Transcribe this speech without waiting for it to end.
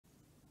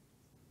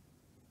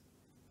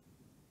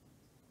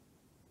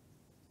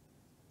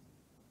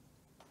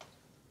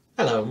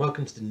and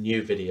welcome to the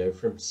new video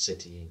from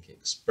City Ink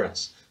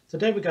Express.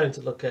 Today we're going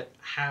to look at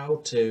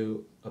how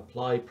to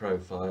apply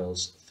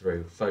profiles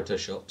through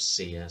Photoshop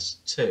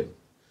CS2.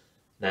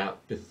 Now,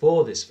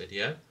 before this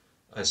video,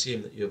 I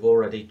assume that you've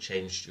already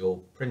changed your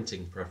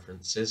printing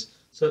preferences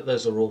so that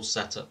those are all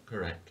set up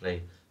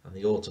correctly and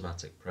the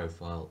automatic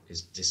profile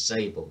is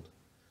disabled.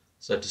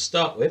 So to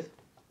start with,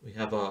 we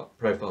have our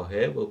profile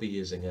here. We'll be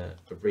using a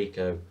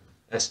Ricoh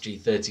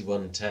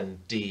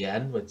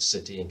SG3110DN with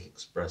City Ink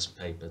Express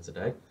paper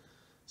today.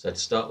 So to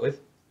start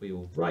with, we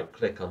will right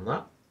click on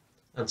that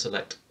and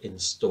select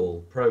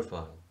Install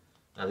Profile.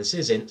 Now this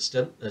is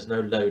instant, there's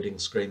no loading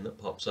screen that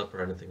pops up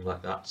or anything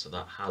like that, so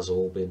that has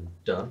all been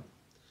done.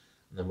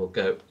 And then we'll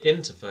go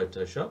into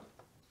Photoshop,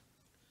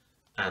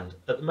 and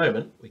at the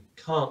moment we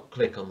can't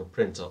click on the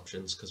print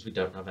options because we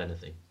don't have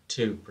anything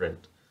to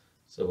print.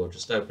 So we'll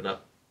just open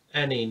up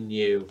any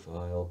new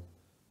file.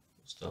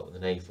 We'll start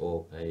with an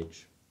A4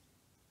 page.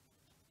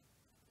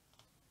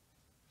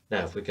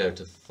 Now if we go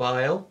to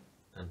File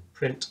and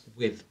Print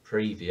with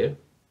Preview,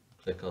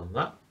 click on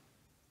that.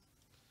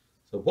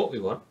 So what we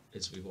want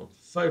is we want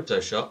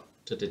Photoshop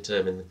to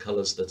determine the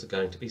colours that are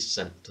going to be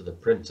sent to the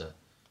printer.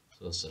 So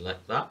we'll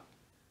select that,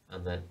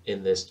 and then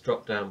in this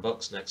drop down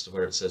box next to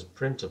where it says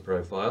Printer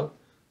Profile,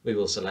 we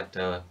will select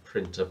our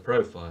printer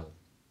profile.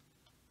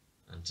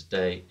 And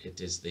today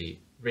it is the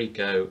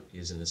Ricoh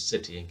using the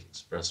City Ink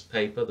Express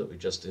paper that we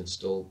just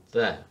installed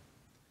there.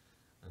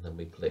 And then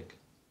we click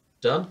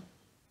Done.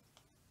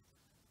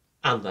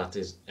 And that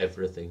is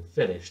everything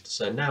finished.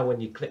 So now when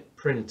you click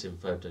print in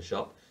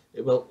Photoshop,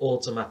 it will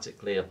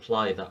automatically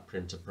apply that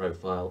printer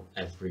profile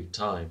every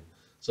time.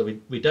 So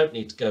we don't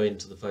need to go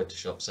into the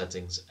Photoshop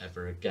settings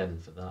ever again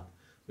for that.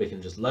 We can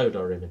just load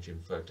our image in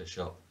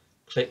Photoshop,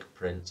 click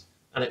print,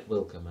 and it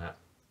will come out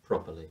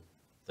properly.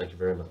 Thank you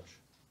very much.